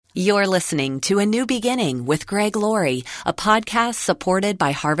You're listening to A New Beginning with Greg Laurie, a podcast supported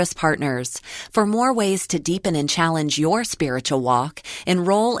by Harvest Partners. For more ways to deepen and challenge your spiritual walk,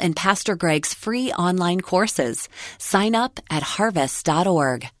 enroll in Pastor Greg's free online courses. Sign up at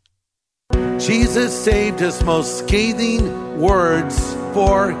harvest.org. Jesus saved his most scathing words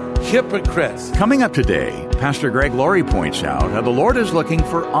for hypocrites. Coming up today, Pastor Greg Laurie points out how the Lord is looking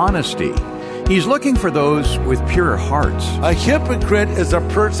for honesty. He's looking for those with pure hearts. A hypocrite is a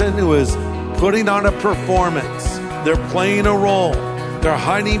person who is putting on a performance. They're playing a role. They're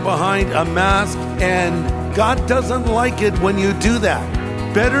hiding behind a mask, and God doesn't like it when you do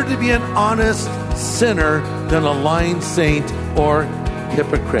that. Better to be an honest sinner than a lying saint or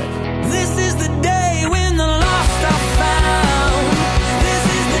hypocrite. This is the day when the lost are found. This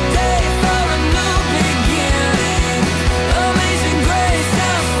is the day for a new beginning. Amazing grace,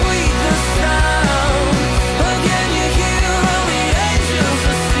 how sweet the sound. Again you hear all the angels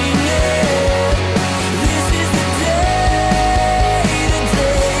are singing. This is the day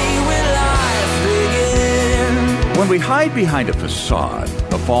when life begins. When we hide behind a facade,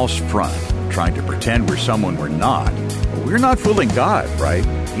 a false front, trying to pretend we're someone we're not fooling God, right?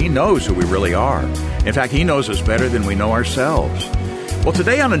 He knows who we really are. In fact, He knows us better than we know ourselves. Well,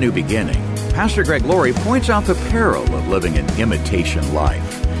 today on A New Beginning, Pastor Greg Laurie points out the peril of living an imitation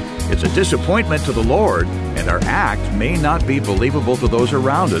life. It's a disappointment to the Lord, and our act may not be believable to those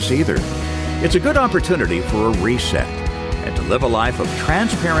around us either. It's a good opportunity for a reset and to live a life of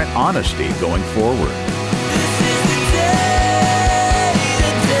transparent honesty going forward.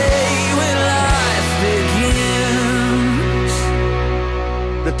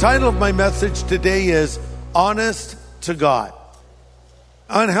 The title of my message today is Honest to God.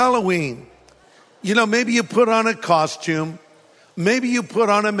 On Halloween, maybe you put on a costume, maybe you put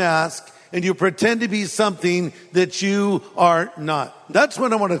on a mask, and you pretend to be something that you are not. That's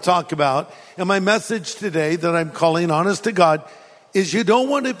what I want to talk about. And my message today that I'm calling Honest to God is you don't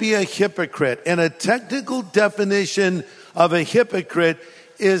want to be a hypocrite. And a technical definition of a hypocrite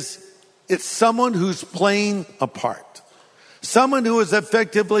is it's someone who's playing a part. Someone who is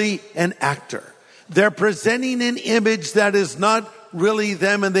effectively an actor. They're presenting an image that is not really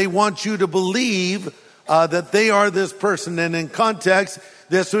them, and they want you to believe that they are this person. And in context,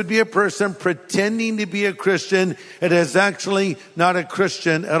 this would be a person pretending to be a Christian. It is actually not a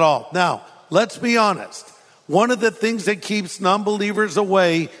Christian at all. Now, let's be honest. One of the things that keeps non-believers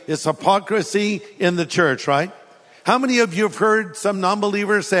away is hypocrisy in the church, right? How many of you have heard some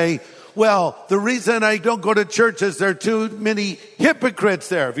non-believers say, well, the reason I don't go to church is there are too many hypocrites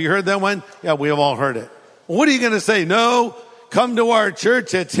there. Have you heard that one? Yeah, we have all heard it. What are you going to say? No, come to our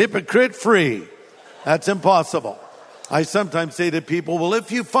church. It's hypocrite free. That's impossible. I sometimes say to people, well,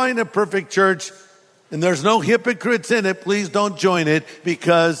 if you find a perfect church and there's no hypocrites in it, please don't join it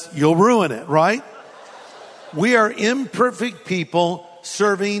because you'll ruin it, right? We are imperfect people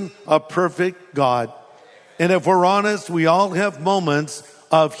serving a perfect God. And if we're honest, we all have moments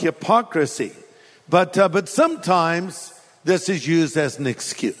of hypocrisy. But sometimes this is used as an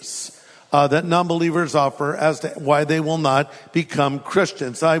excuse that non-believers offer as to why they will not become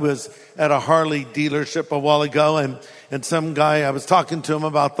Christians. I was at a Harley dealership a while ago, and some guy, I was talking to him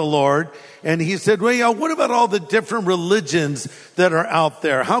about the Lord, and he said, well, yeah, what about all the different religions that are out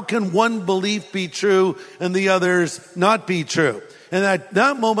there? How can one belief be true and the others not be true? And at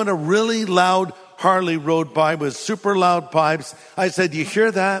that moment, a really loud Harley rode by with super loud pipes. I said, you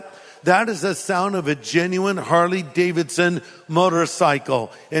hear that? That is the sound of a genuine Harley Davidson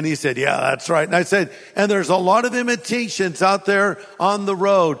motorcycle. And he said, yeah, that's right. And I said, and there's a lot of imitations out there on the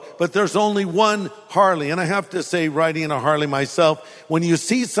road, but there's only one Harley. And I have to say, riding a Harley myself, when you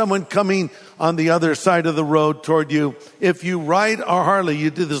see someone coming on the other side of the road toward you, if you ride a Harley, you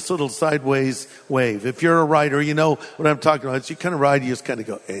do this little sideways wave. If you're a rider, you know what I'm talking about. It's you kind of ride, you just kind of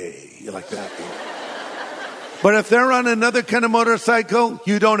go, hey, like that. But if they're on another kind of motorcycle,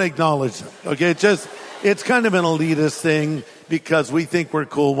 you don't acknowledge them. Okay, it's kind of an elitist thing because we think we're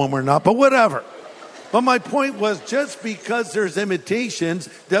cool when we're not, but whatever. But my point was, just because there's imitations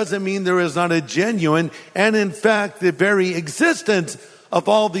doesn't mean there is not a genuine. And in fact, the very existence of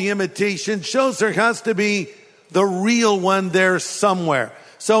all the imitations shows there has to be the real one there somewhere.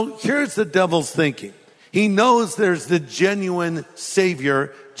 So here's the devil's thinking. He knows there's the genuine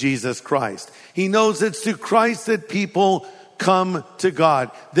Savior, Jesus Christ. He knows it's through Christ that people come to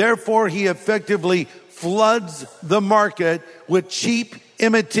God. Therefore, he effectively floods the market with cheap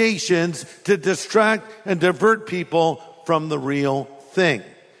imitations to distract and divert people from the real thing.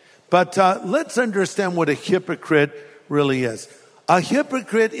 But let's understand what a hypocrite really is. A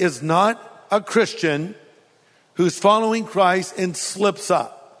hypocrite is not a Christian who's following Christ and slips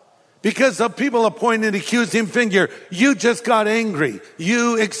up. Because the people are pointing an accusing finger. You just got angry.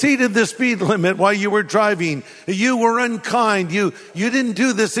 You exceeded the speed limit while you were driving. You were unkind. You didn't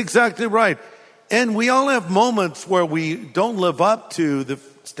do this exactly right. And we all have moments where we don't live up to the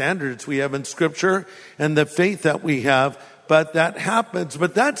standards we have in Scripture and the faith that we have. But that happens.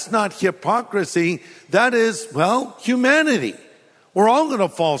 But that's not hypocrisy. That is, well, humanity. We're all going to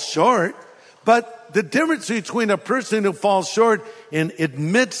fall short. But the difference between a person who falls short and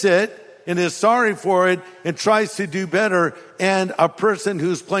admits it and is sorry for it and tries to do better and a person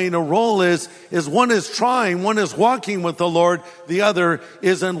who's playing a role is one is trying, one is walking with the Lord, the other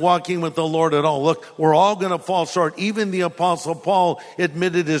isn't walking with the Lord at all. Look, we're all going to fall short. Even the Apostle Paul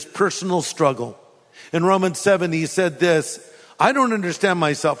admitted his personal struggle. In Romans 7, he said this, I don't understand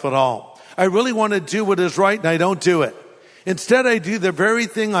myself at all. I really want to do what is right and I don't do it. Instead, I do the very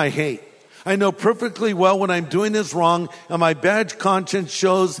thing I hate. I know perfectly well what I'm doing is wrong, and my bad conscience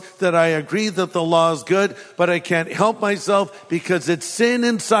shows that I agree that the law is good, but I can't help myself because it's sin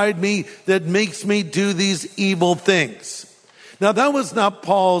inside me that makes me do these evil things. Now, that was not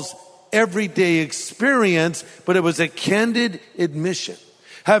Paul's everyday experience, but it was a candid admission.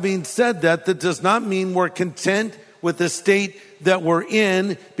 Having said that, that does not mean we're content with the state that we're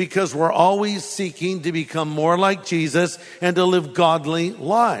in, because we're always seeking to become more like Jesus and to live godly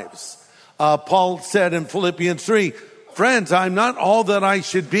lives. Paul said in Philippians 3, friends, I'm not all that I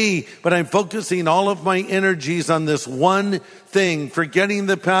should be, but I'm focusing all of my energies on this one thing, forgetting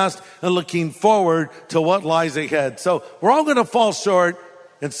the past and looking forward to what lies ahead. So we're all going to fall short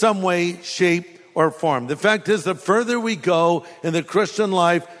in some way, shape, or form. The fact is, the further we go in the Christian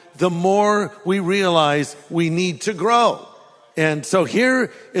life, the more we realize we need to grow. And so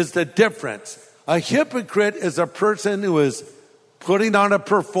here is the difference. A hypocrite is a person who is putting on a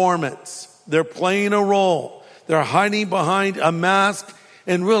performance. They're playing a role. They're hiding behind a mask,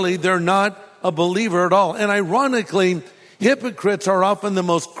 and really they're not a believer at all. And ironically, hypocrites are often the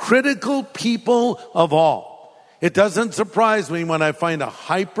most critical people of all. It doesn't surprise me when I find a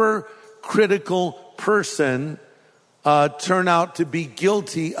hypercritical person turn out to be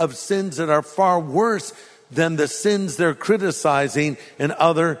guilty of sins that are far worse than the sins they're criticizing in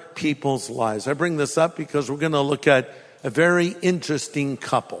other people's lives. I bring this up because we're going to look at a very interesting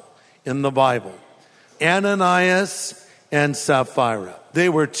couple in the Bible, Ananias and Sapphira. They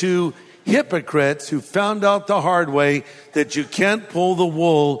were two hypocrites who found out the hard way that you can't pull the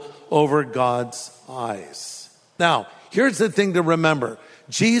wool over God's eyes. Now, here's the thing to remember.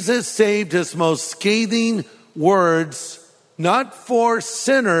 Jesus saved his most scathing words, not for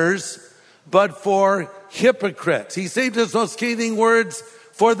sinners, but for hypocrites. He saved his most scathing words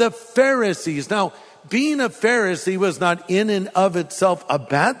for the Pharisees. Now, being a Pharisee was not in and of itself a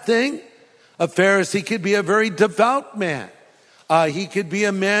bad thing. A Pharisee could be a very devout man. He could be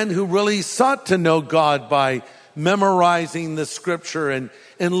a man who really sought to know God by memorizing the Scripture and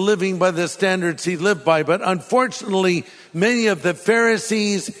living by the standards he lived by. But unfortunately, many of the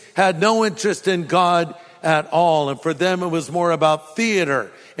Pharisees had no interest in God at all. And for them, it was more about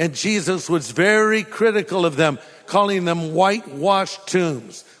theater. And Jesus was very critical of them, calling them whitewashed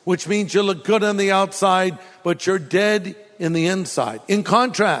tombs, which means you look good on the outside, but you're dead in the inside. In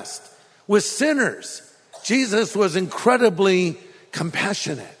contrast, with sinners, Jesus was incredibly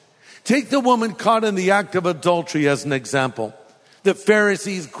compassionate. Take the woman caught in the act of adultery as an example. The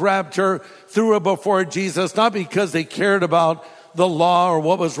Pharisees grabbed her, threw her before Jesus, not because they cared about the law or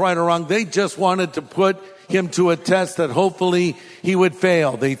what was right or wrong. They just wanted to put him to a test that hopefully he would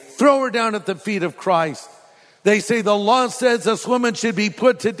fail. They throw her down at the feet of Christ. They say, the law says this woman should be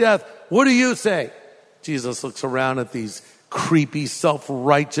put to death. What do you say? Jesus looks around at these creepy,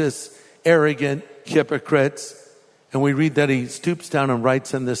 self-righteous, arrogant hypocrites. And we read that he stoops down and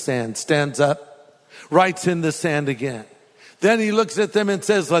writes in the sand, stands up, writes in the sand again. Then he looks at them and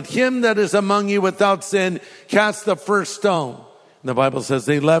says, let him that is among you without sin cast the first stone. And the Bible says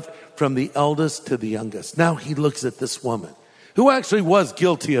they left from the eldest to the youngest. Now he looks at this woman who actually was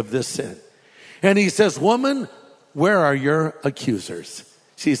guilty of this sin. And he says, woman, where are your accusers?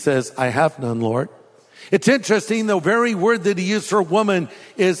 She says, I have none, Lord. It's interesting, the very word that he used for woman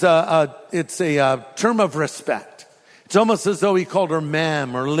is it's a term of respect. It's almost as though he called her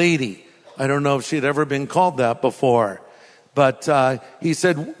ma'am or lady. I don't know if she'd ever been called that before. But he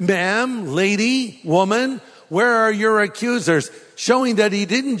said, ma'am, lady, woman, where are your accusers? Showing that he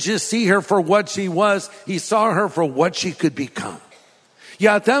didn't just see her for what she was, he saw her for what she could become.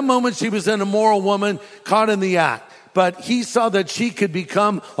 Yeah, at that moment she was an immoral woman caught in the act. But he saw that she could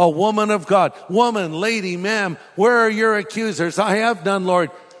become a woman of God. Woman, lady, ma'am, where are your accusers? I have none, Lord.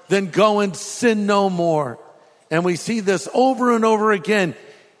 Then go and sin no more. And we see this over and over again.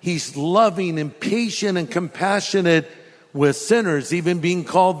 He's loving and patient and compassionate with sinners, even being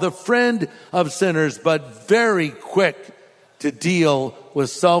called the friend of sinners, but very quick to deal with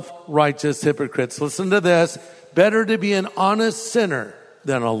self-righteous hypocrites. Listen to this. Better to be an honest sinner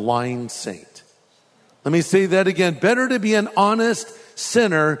than a lying saint. Let me say that again. Better to be an honest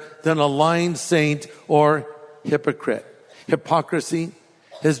sinner than a lying saint or hypocrite. Hypocrisy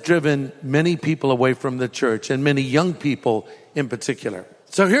has driven many people away from the church, and many young people in particular.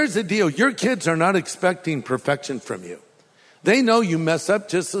 So here's the deal. Your kids are not expecting perfection from you. They know you mess up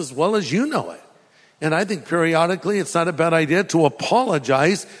just as well as you know it. And I think periodically it's not a bad idea to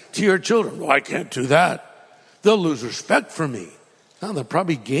apologize to your children. Well, I can't do that. They'll lose respect for me. Now, they'll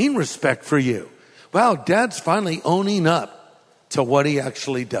probably gain respect for you. Wow, Dad's finally owning up to what he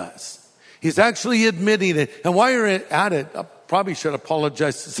actually does. He's actually admitting it. And while you're at it, I probably should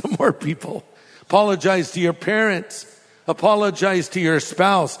apologize to some more people. Apologize to your parents. Apologize to your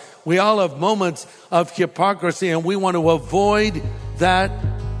spouse. We all have moments of hypocrisy, and we want to avoid that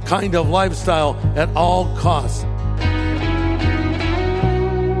kind of lifestyle at all costs.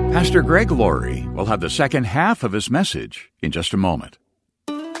 Pastor Greg Laurie will have the second half of his message in just a moment.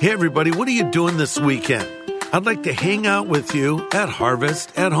 Hey everybody, what are you doing this weekend? I'd like to hang out with you at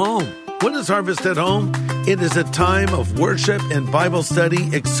Harvest at Home. What is Harvest at Home? It is a time of worship and Bible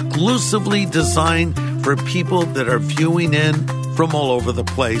study exclusively designed for people that are viewing in from all over the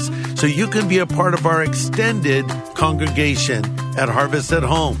place, so you can be a part of our extended congregation at Harvest at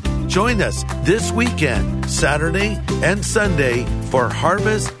Home. Join us this weekend, Saturday and Sunday, for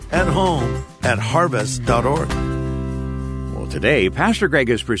Harvest at Home at harvest.org. Well, today, Pastor Greg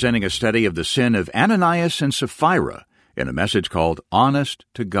is presenting a study of the sin of Ananias and Sapphira in a message called Honest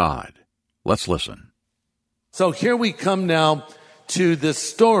to God. Let's listen. So here we come now to the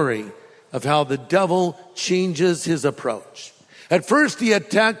story of how the devil changes his approach. At first, he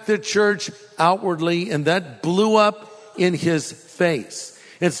attacked the church outwardly, and that blew up in his face.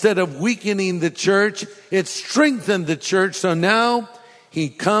 Instead of weakening the church, it strengthened the church. So now he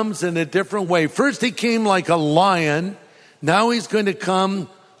comes in a different way. First, he came like a lion. Now he's going to come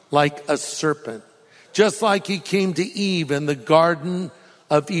like a serpent. Just like he came to Eve in the Garden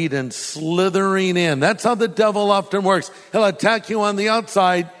of Eden, slithering in. That's how the devil often works. He'll attack you on the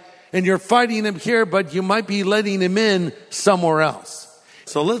outside, and you're fighting him here, but you might be letting him in somewhere else.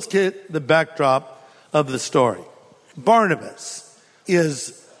 So let's get the backdrop of the story. Barnabas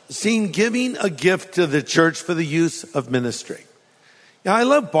is seen giving a gift to the church for the use of ministry. Now, I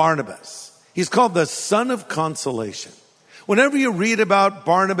love Barnabas. He's called the son of consolation. Whenever you read about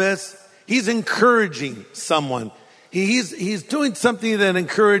Barnabas, he's encouraging someone. He's doing something that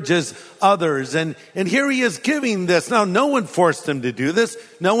encourages others. And here he is giving this. Now, no one forced him to do this.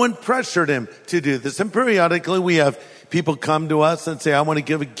 No one pressured him to do this. And periodically we have people come to us and say, I want to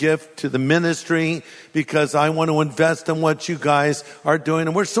give a gift to the ministry because I want to invest in what you guys are doing.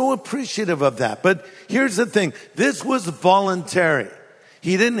 And we're so appreciative of that. But here's the thing. This was voluntary.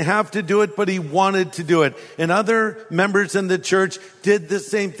 He didn't have to do it, but he wanted to do it. And other members in the church did the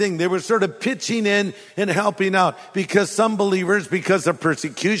same thing. They were sort of pitching in and helping out because some believers, because of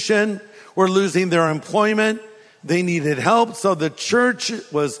persecution, were losing their employment. They needed help. So the church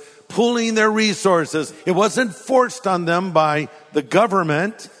was pooling their resources. It wasn't forced on them by the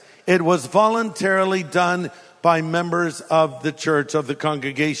government. It was voluntarily done by members of the church, of the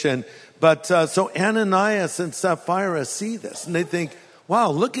congregation. But so Ananias and Sapphira see this and they think, wow,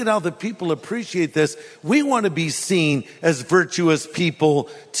 look at how the people appreciate this. We want to be seen as virtuous people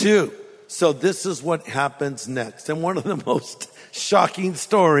too. So this is what happens next. And one of the most shocking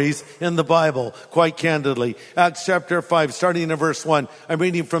stories in the Bible, quite candidly. Acts chapter 5, starting in verse 1. I'm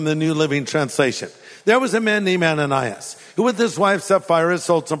reading from the New Living Translation. There was a man named Ananias, who with his wife Sapphira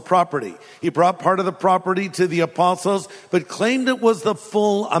sold some property. He brought part of the property to the apostles, but claimed it was the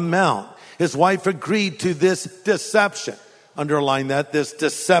full amount. His wife agreed to this deception. Underline that, this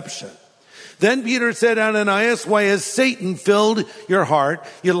deception. Then Peter said, Ananias, why has Satan filled your heart?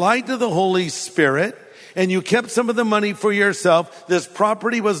 You lied to the Holy Spirit, and you kept some of the money for yourself. This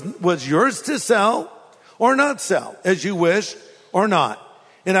property was yours to sell or not sell, as you wish or not.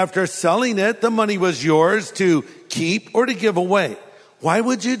 And after selling it, the money was yours to keep or to give away. Why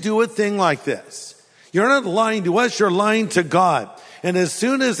would you do a thing like this? You're not lying to us, you're lying to God. And as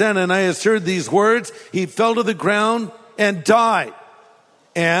soon as Ananias heard these words, he fell to the ground and died.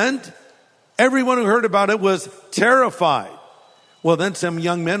 And everyone who heard about it was terrified. Well, then some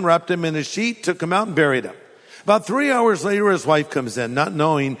young men wrapped him in a sheet, took him out and buried him. About 3 hours later, his wife comes in, not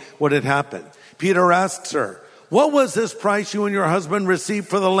knowing what had happened. Peter asks her, what was this price you and your husband received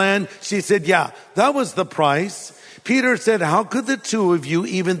for the land? She said, yeah, that was the price. Peter said, how could the two of you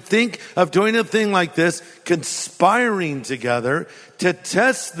even think of doing a thing like this, conspiring together to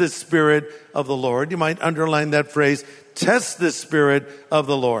test the Spirit of the Lord? You might underline that phrase, test the Spirit of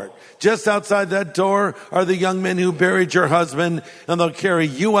the Lord. Just outside that door are the young men who buried your husband, and they'll carry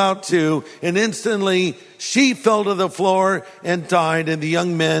you out too. And instantly she fell to the floor and died, and the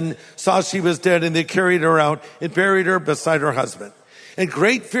young men saw she was dead, and they carried her out and buried her beside her husband. And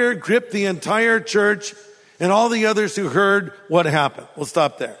great fear gripped the entire church and all the others who heard what happened. We'll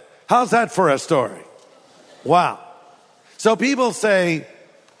stop there. How's that for a story? Wow. So people say,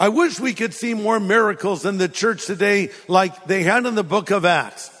 I wish we could see more miracles in the church today like they had in the book of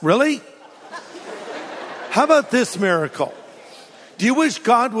Acts. Really? How about this miracle? Do you wish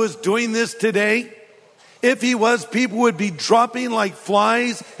God was doing this today? If he was, people would be dropping like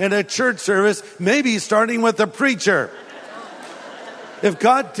flies in a church service, maybe starting with the preacher. If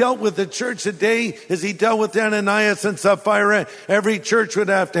God dealt with the church today as he dealt with Ananias and Sapphira, every church would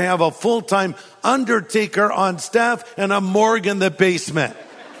have to have a full-time undertaker on staff and a morgue in the basement.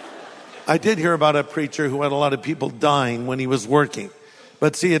 I did hear about a preacher who had a lot of people dying when he was working.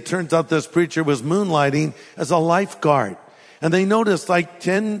 But see, it turns out this preacher was moonlighting as a lifeguard. And they noticed like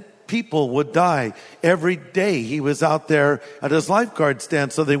 10 people would die every day he was out there at his lifeguard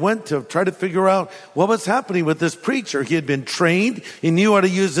stand. So they went to try to figure out what was happening with this preacher. He had been trained. He knew how to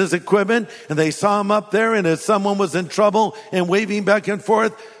use his equipment. And they saw him up there, and as someone was in trouble and waving back and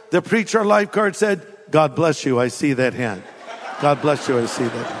forth, the preacher lifeguard said, God bless you, I see that hand. God bless you, I see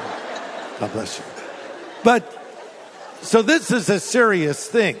that hand. God bless you. But, so this is a serious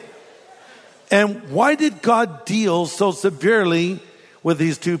thing. And why did God deal so severely with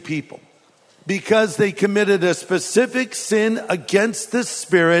these two people? Because they committed a specific sin against the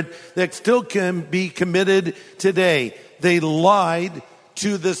Spirit that still can be committed today. They lied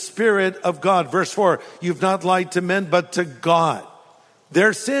to the Spirit of God. Verse 4, you've not lied to men, but to God.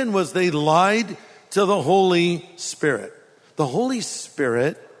 Their sin was they lied to the Holy Spirit. The Holy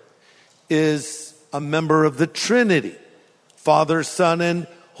Spirit is a member of the Trinity, Father, Son, and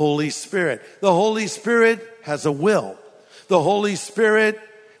Holy Spirit. The Holy Spirit has a will. The Holy Spirit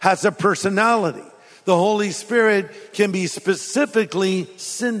has a personality. The Holy Spirit can be specifically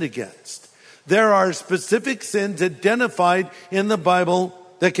sinned against. There are specific sins identified in the Bible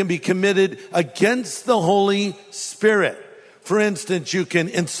that can be committed against the Holy Spirit. For instance, you can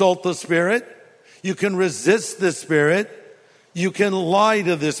insult the Spirit. You can resist the Spirit. You can lie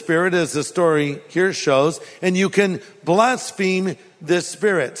to the Spirit, as the story here shows, and you can blaspheme the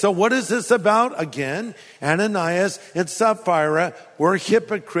Spirit. So what is this about? Again, Ananias and Sapphira were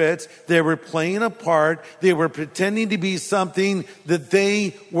hypocrites. They were playing a part. They were pretending to be something that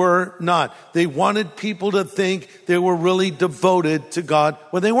they were not. They wanted people to think they were really devoted to God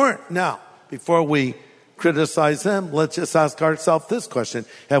when they weren't. Now, before we criticize them, let's just ask ourselves this question.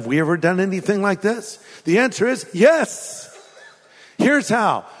 Have we ever done anything like this? The answer is yes. Here's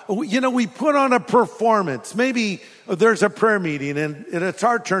how. We put on a performance. Maybe there's a prayer meeting and it's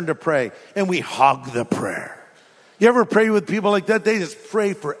our turn to pray, and we hog the prayer. You ever pray with people like that? They just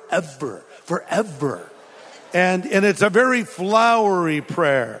pray forever. And it's a very flowery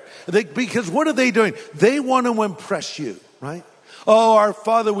prayer. Because what are they doing? They want to impress you, right? Oh, our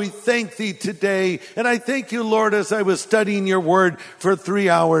Father, we thank thee today. And I thank you, Lord, as I was studying your word for 3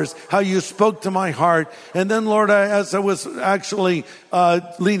 hours, how you spoke to my heart. And then, Lord, as I was actually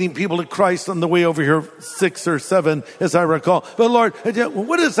leading people to Christ on the way over here, 6 or 7, as I recall. But Lord,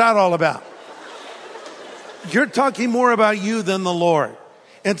 what is that all about? You're talking more about you than the Lord.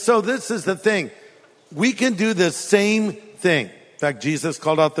 And so this is the thing. We can do the same thing. In fact, Jesus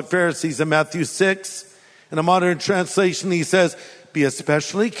called out the Pharisees in Matthew 6. In a modern translation, he says, be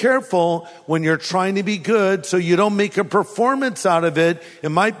especially careful when you're trying to be good so you don't make a performance out of it. It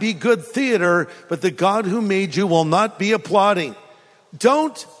might be good theater, but the God who made you will not be applauding.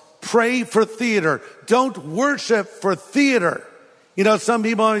 Don't pray for theater. Don't worship for theater. Some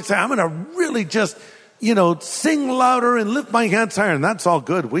people always say, I'm going to really just, sing louder and lift my hands higher. And that's all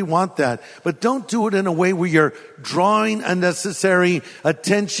good. We want that. But don't do it in a way where you're drawing unnecessary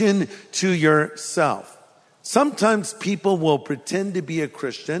attention to yourself. Sometimes people will pretend to be a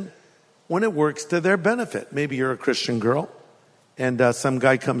Christian when it works to their benefit. Maybe you're a Christian girl, and some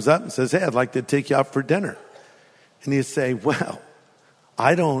guy comes up and says, hey, I'd like to take you out for dinner. And you say, well,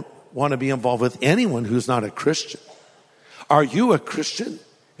 I don't want to be involved with anyone who's not a Christian. Are you a Christian?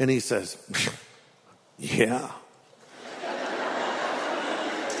 And he says, yeah.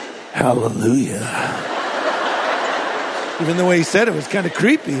 Hallelujah. Even the way he said it was kind of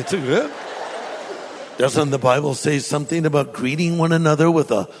creepy. It's good. Doesn't the Bible say something about greeting one another with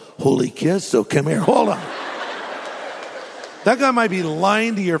a holy kiss? So come here, hold on. That guy might be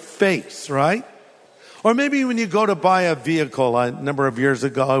lying to your face, right? Or maybe when you go to buy a vehicle, a number of years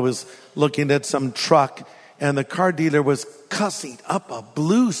ago, I was looking at some truck and the car dealer was cussing up a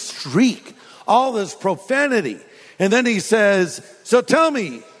blue streak, all this profanity. And then he says, so tell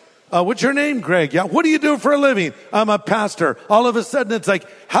me, what's your name, Greg? Yeah. What do you do for a living? I'm a pastor. All of a sudden it's like,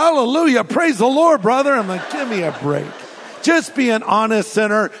 hallelujah, praise the Lord, brother. I'm like, give me a break. Just be an honest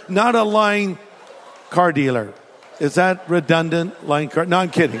sinner, not a lying car dealer. Is that redundant? Lying car? No,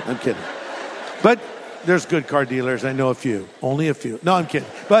 I'm kidding. But there's good car dealers. I know a few. Only a few. No, I'm kidding.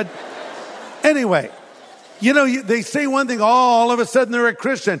 But anyway, they say one thing, all of a sudden they're a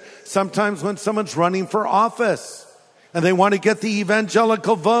Christian. Sometimes when someone's running for office and they want to get the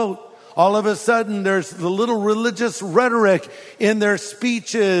evangelical vote, all of a sudden there's the little religious rhetoric in their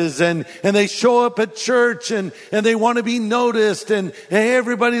speeches and they show up at church and they want to be noticed and hey,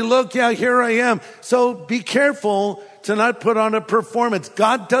 everybody look, yeah, here I am. So be careful to not put on a performance.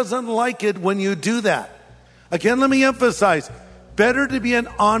 God doesn't like it when you do that. Again, let me emphasize, better to be an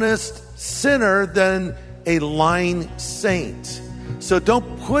honest sinner than a lying saint. So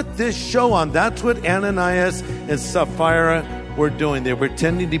don't put this show on. That's what Ananias and Sapphira were doing. They were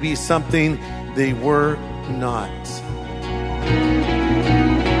pretending to be something they were not.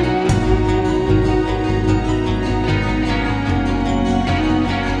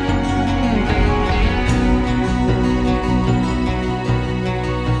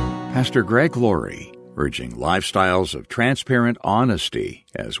 Pastor Greg Laurie, urging lifestyles of transparent honesty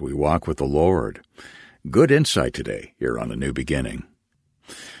as we walk with the Lord. Good insight today here on A New Beginning.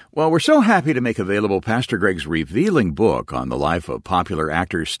 Well, we're so happy to make available Pastor Greg's revealing book on the life of popular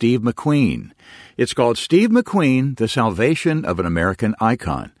actor Steve McQueen. It's called Steve McQueen, The Salvation of an American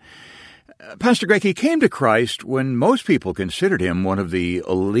Icon. Pastor Greg, he came to Christ when most people considered him one of the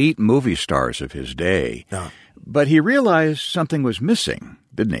elite movie stars of his day. Yeah. But he realized something was missing,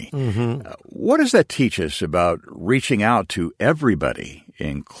 didn't he? Mm-hmm. What does that teach us about reaching out to everybody,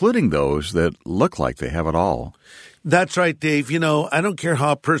 including those that look like they have it all? That's right, Dave. I don't care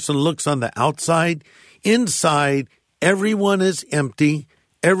how a person looks on the outside. Inside, everyone is empty.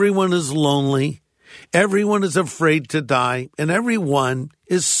 Everyone is lonely. Everyone is afraid to die. And everyone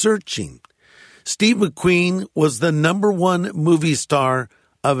is searching. Steve McQueen was the number one movie star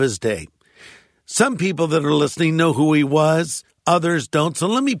of his day. Some people that are listening know who he was. Others don't. So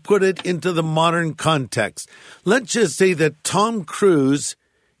let me put it into the modern context. Let's just say that Tom Cruise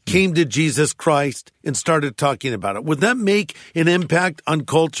came to Jesus Christ and started talking about it. Would that make an impact on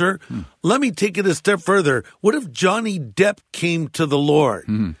culture? Let me take it a step further. What if Johnny Depp came to the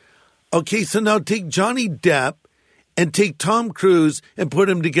Lord? Okay, so now take Johnny Depp and take Tom Cruise and put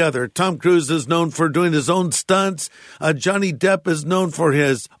him together. Tom Cruise is known for doing his own stunts. Johnny Depp is known for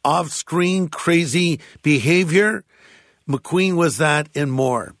his off-screen crazy behavior. McQueen was that and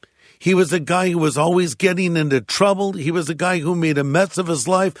more. He was a guy who was always getting into trouble. He was a guy who made a mess of his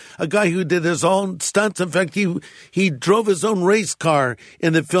life, a guy who did his own stunts. In fact, he drove his own race car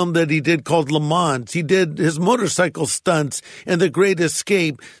in the film that he did called Le Mans. He did his motorcycle stunts in The Great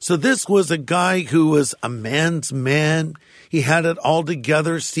Escape. So this was a guy who was a man's man. He had it all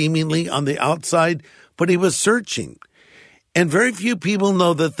together seemingly on the outside, but he was searching. And very few people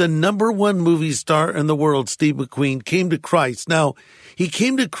know that the number one movie star in the world, Steve McQueen, came to Christ. Now, he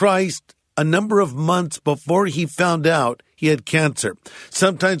came to Christ a number of months before he found out he had cancer.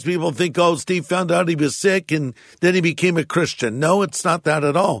 Sometimes people think, Steve found out he was sick and then he became a Christian. No, it's not that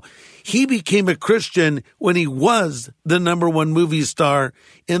at all. He became a Christian when he was the number one movie star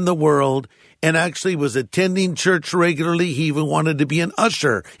in the world and actually was attending church regularly. He even wanted to be an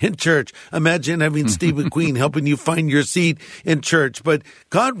usher in church. Imagine having Steve McQueen helping you find your seat in church. But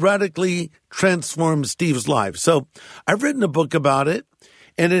God radically transformed Steve's life. So I've written a book about it,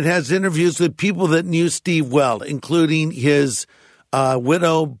 and it has interviews with people that knew Steve well, including his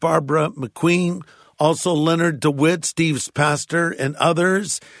widow, Barbara McQueen, also Leonard DeWitt, Steve's pastor, and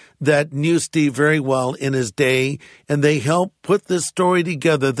others that knew Steve very well in his day, and they helped put this story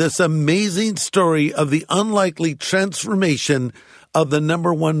together, this amazing story of the unlikely transformation of the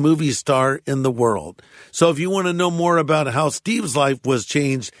number one movie star in the world. So if you want to know more about how Steve's life was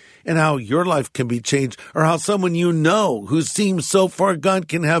changed and how your life can be changed, or how someone you know who seems so far gone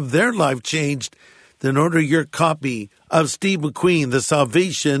can have their life changed, then order your copy of Steve McQueen, The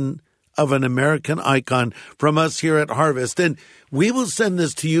Salvation of an American Icon, from us here at Harvest. And we will send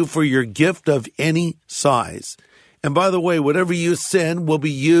this to you for your gift of any size. And by the way, whatever you send will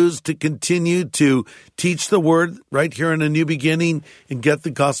be used to continue to teach the word right here in A New Beginning and get the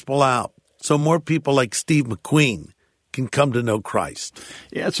gospel out, so more people like Steve McQueen can come to know Christ.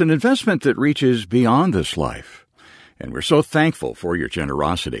 Yeah, it's an investment that reaches beyond this life. and we're so thankful for your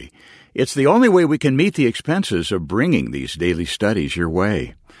generosity. It's the only way we can meet the expenses of bringing these daily studies your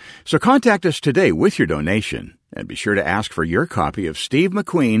way. So contact us today with your donation, and be sure to ask for your copy of Steve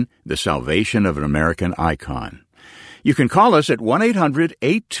McQueen, The Salvation of an American Icon. You can call us at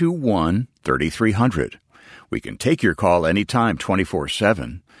 1-800-821-3300. We can take your call anytime,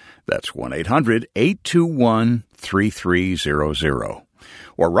 24/7. That's 1-800-821-3300.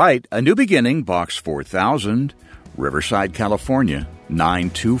 Or write A New Beginning, Box 4000, Riverside, California,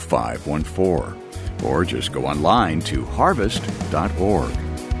 92514. Or just go online to harvest.org.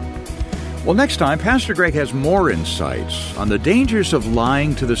 Well, next time, Pastor Greg has more insights on the dangers of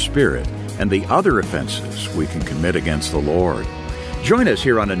lying to the Spirit and the other offenses we can commit against the Lord. Join us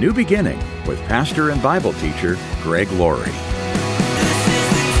here on A New Beginning with pastor and Bible teacher Greg Laurie.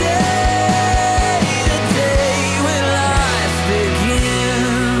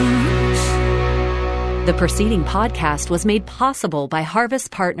 The preceding podcast was made possible by Harvest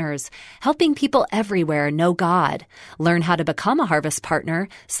Partners, helping people everywhere know God. Learn how to become a Harvest Partner,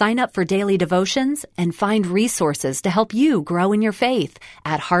 sign up for daily devotions, and find resources to help you grow in your faith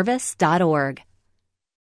at harvest.org.